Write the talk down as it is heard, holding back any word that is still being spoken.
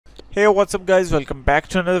Hey, what's up guys, welcome back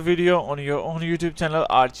to another video on your own YouTube channel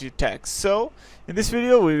RG Tech. So in this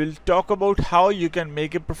video we will talk about how you can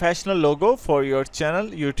make a professional logo for your channel,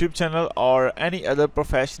 YouTube channel, or any other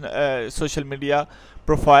professional social media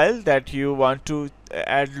profile that you want to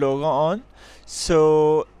add logo on.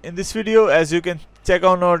 So in this video, as you can check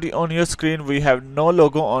on your screen, we have no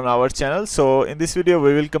logo on our channel. So in this video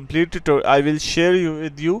we will I will share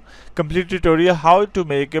with you complete tutorial how to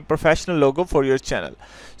make a professional logo for your channel.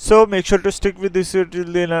 So make sure to stick with this till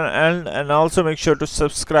the end, and also make sure to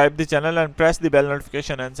subscribe the channel and press the bell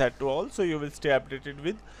notification and set to all, so you will stay updated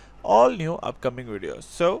with all new upcoming videos.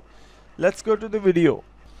 So let's go to the video.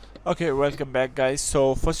 Okay, welcome back guys.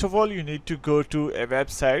 So first of all, you need to go to a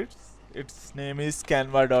website. Its name is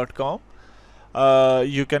canva.com.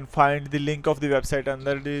 You can find the link of the website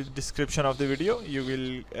under the description of the video. You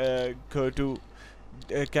will go to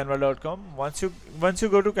canva.com. Once you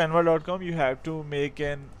go to canva.com, you have to make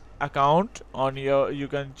an account on you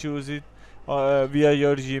can choose it via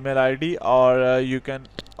your Gmail ID, or you can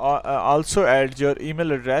also add your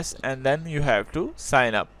email address, and then you have to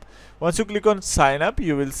sign up. Once you click on sign up,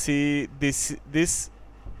 you will see this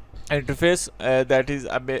interface that is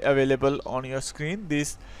available on your screen.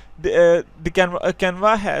 The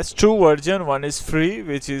Canva has two versions. One is free,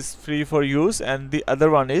 which is free for use, and the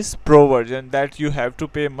other one is pro version that you have to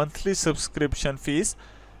pay monthly subscription fees,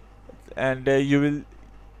 and you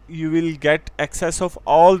will get access of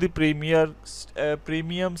all the premium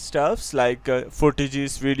stuffs like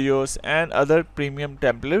footages, videos, and other premium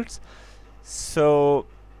templates. So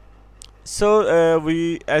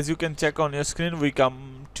we, as you can check on your screen, we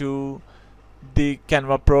come to the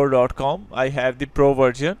canvapro.com. I have the pro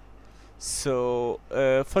version. So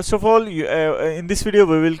first of all, in this video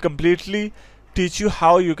we will completely teach you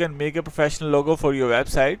how you can make a professional logo for your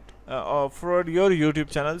website or for your YouTube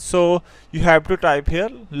channel. So you have to type here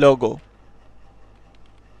logo.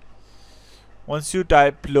 Once you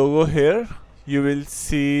type logo here, you will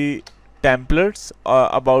see templates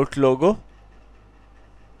about logo.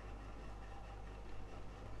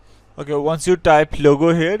 Okay, once you type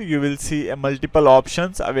logo here, you will see multiple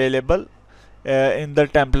options available in the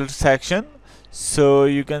template section. So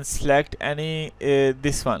you can select any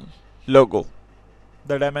this one, logo.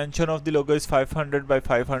 The dimension of the logo is 500 by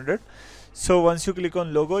 500. So once you click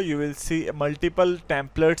on logo, you will see multiple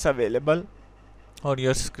templates available on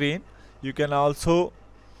your screen. You can also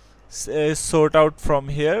sort out from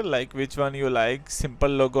here, like which one you like: simple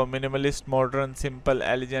logo, minimalist, modern, simple,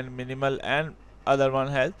 elegant, minimal, and other one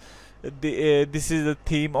has this is the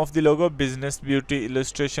theme of the logo: business, beauty,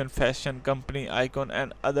 illustration, fashion, company, icon,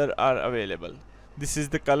 and other are available. This is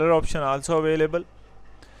the color option also available.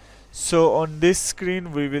 So on this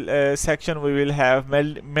screen we will section we will have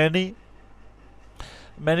many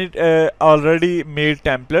already made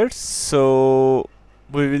templates. So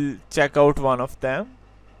we will check out one of them.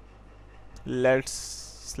 Let's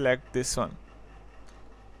select this one.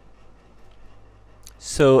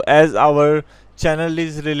 So as our channel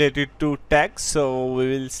is related to text, so we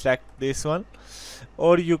will select this one,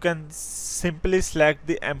 or you can simply select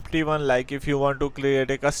the empty one. Like if you want to create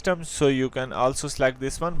a custom, so you can also select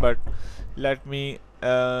this one, but let me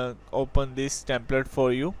open this template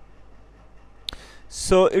for you.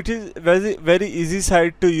 So it is very easy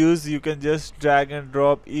site to use. You can just drag and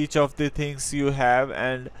drop each of the things you have,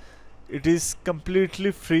 and it is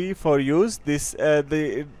completely free for use. This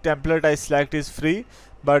the template I select is free,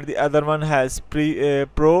 but the other one has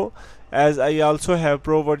pro. As I also have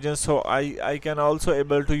pro version, so I can also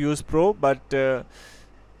able to use pro, but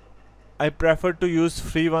I prefer to use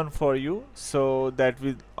free one for you, so that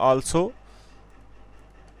will also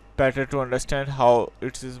better to understand how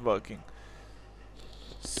it is working.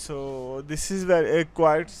 So this is very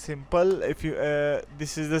quite simple. If you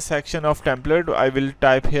this is the section of template. I will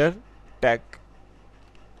type here tech.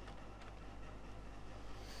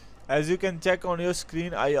 As you can check on your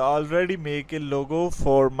screen, I already make a logo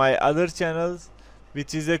for my other channels,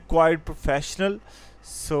 which is a quite professional.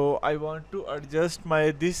 So I want to adjust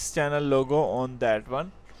my this channel logo on that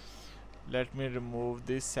one. Let me remove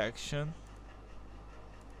this section.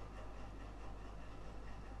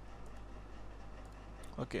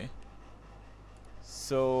 Okay,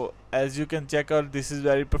 so as you can check out, this is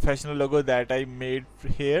very professional logo that I made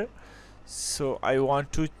here. So I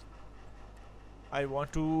want to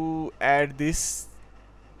add this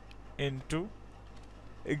into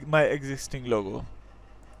my existing logo.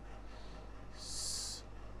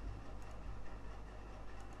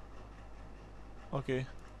 Okay,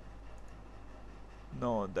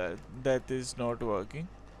 no, that is not working,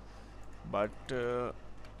 but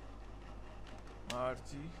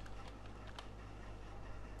RG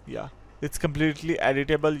Yeah, it's completely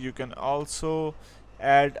editable. You can also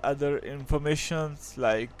add other informations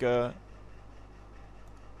like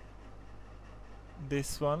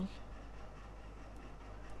this one.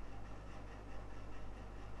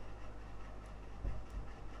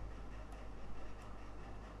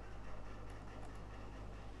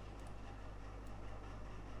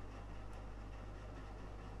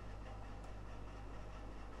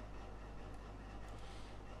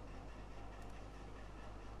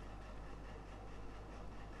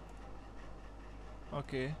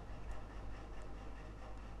 Okay,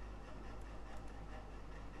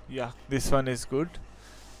 yeah, this one is good.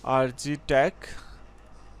 RG Tech.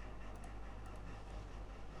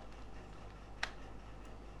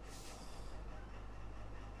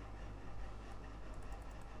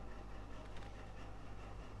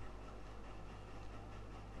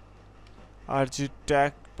 RG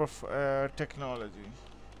Tech technology.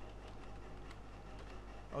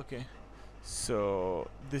 Okay, so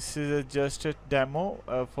this is just a demo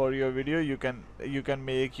for your video. You can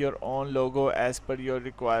make your own logo as per your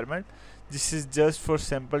requirement. This is just for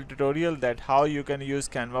sample tutorial that how you can use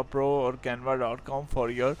Canva Pro or canva.com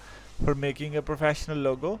for making a professional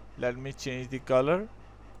logo. Let me change the color.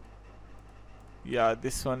 Yeah,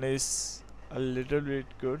 this one is a little bit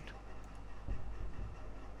good.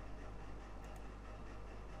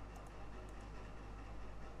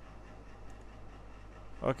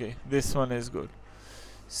 Okay, this one is good.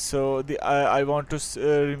 So I want to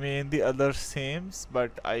remain the other sames,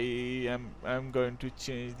 but I'm going to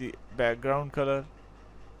change the background color.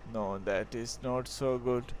 No, that is not so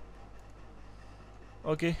good.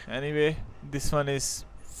 Okay, anyway, this one is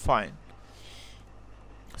fine.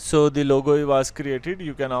 So the logo was created.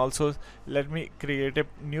 You can also let me create a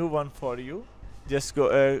new one for you. Just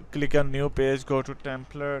go click on new page, go to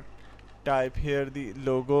template, type here the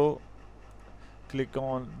logo, click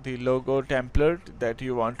on the logo template that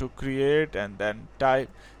you want to create, and then type,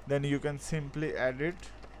 then you can simply edit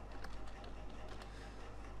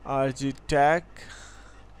RG Tech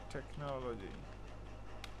technology.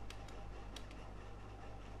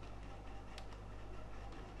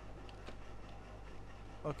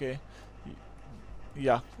 Okay,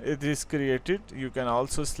 yeah, it is created. You can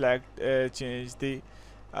also select change the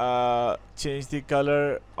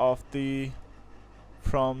color of the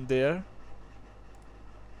from there.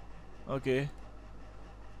 Okay,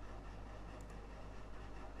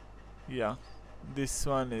 yeah, this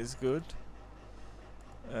one is good.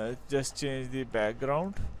 Just change the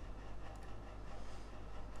background.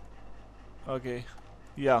 Okay,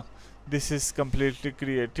 yeah, this is completely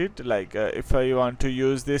created. Like if I want to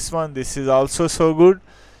use this one, this is also so good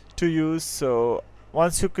to use. So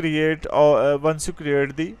once you create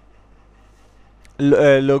the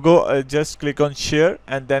logo, just click on share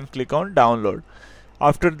and then click on download.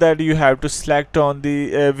 After that you have to select on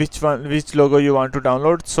the which logo you want to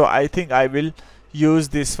download. So I think I will use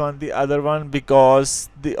this one, the other one, because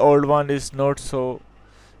the old one is not so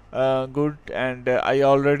good, and I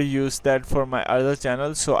already used that for my other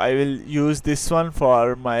channel, so I will use this one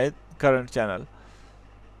for my current channel.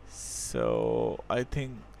 So I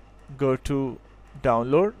think go to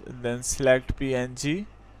download, then select PNG,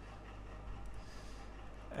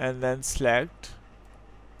 and then select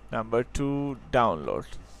number 2 download.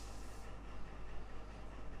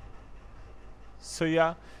 So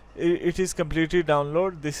yeah, it is completely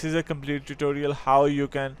download. This is a complete tutorial how you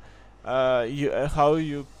can how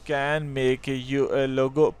you can make a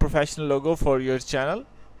logo, professional logo for your channel.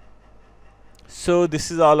 So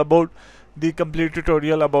this is all about the complete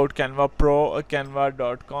tutorial about Canva Pro,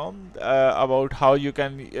 canva.com, about how you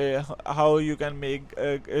can make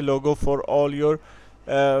a logo for all your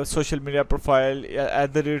social media profile,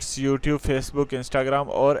 either it's YouTube, Facebook, Instagram,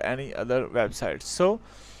 or any other website. So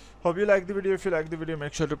hope you like the video. If you like the video,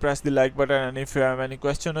 make sure to press the like button, and if you have any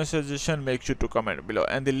question or suggestion, make sure to comment below.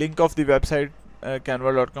 And the link of the website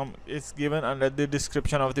canva.com is given under the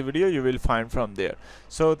description of the video. You will find from there.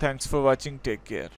 So thanks for watching. Take care.